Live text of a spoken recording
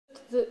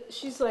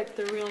She's like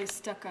the really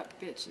stuck-up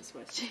bitch is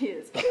what she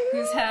is,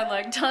 who's had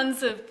like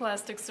tons of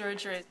plastic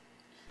surgery.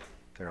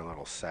 They're a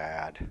little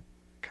sad.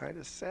 Kind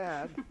of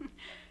sad.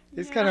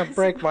 He's gonna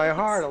break my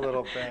heart a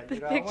little bit.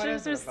 The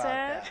pictures are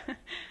sad.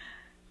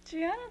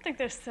 Gee, I don't think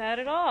they're sad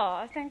at all.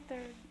 I think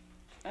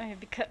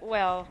they're,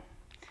 well,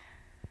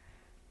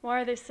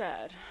 why are they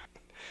sad?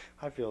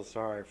 I feel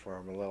sorry for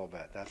him a little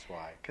bit. That's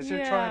why, because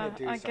they're trying to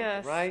do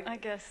something, right? I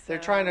guess so.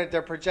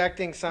 They're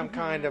projecting some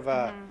kind of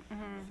a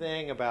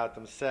thing about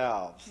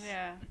themselves.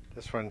 Yeah.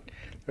 This one,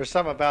 there's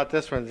something about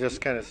this one that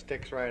just kind of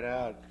sticks right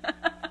out.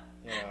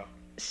 You know.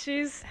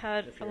 She's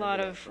had a lot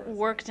of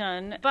work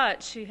done,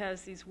 but she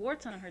has these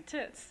warts on her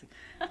tits.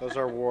 Those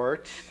are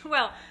warts?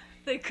 Well,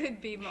 they could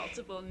be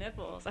multiple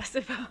nipples, I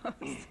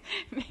suppose.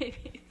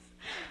 Maybe,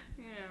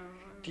 you know.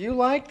 Do you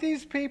like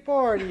these people,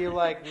 or do you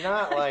like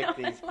not like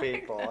these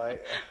people?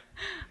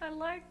 I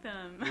like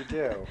them. You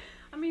do?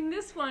 I mean,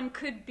 this one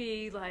could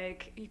be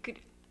like, you could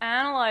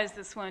analyze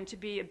this one to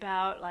be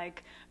about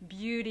like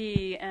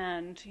beauty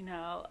and, you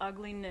know,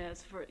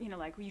 ugliness for, you know,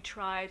 like you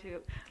try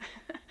to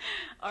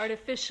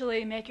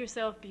artificially make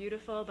yourself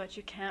beautiful, but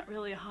you can't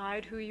really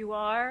hide who you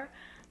are.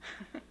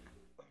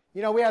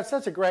 You know, we had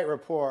such a great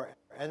rapport,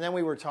 and then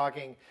we were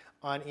talking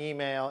on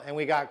email, and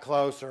we got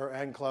closer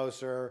and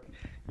closer.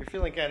 You're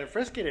feeling kind of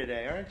frisky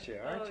today, aren't you?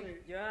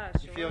 Yeah,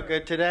 sure. You feel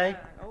good today?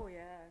 Yeah. Oh,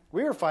 yeah.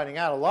 We were finding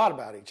out a lot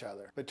about each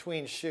other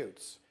between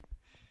shoots.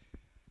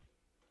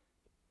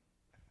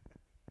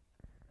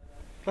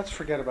 Let's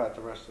forget about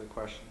the rest of the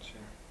questions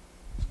here.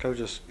 Let's go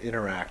just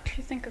interact.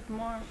 You think of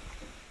more.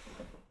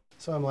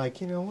 So I'm like,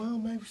 you know, well,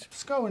 maybe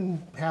let's go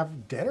and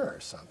have dinner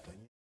or something.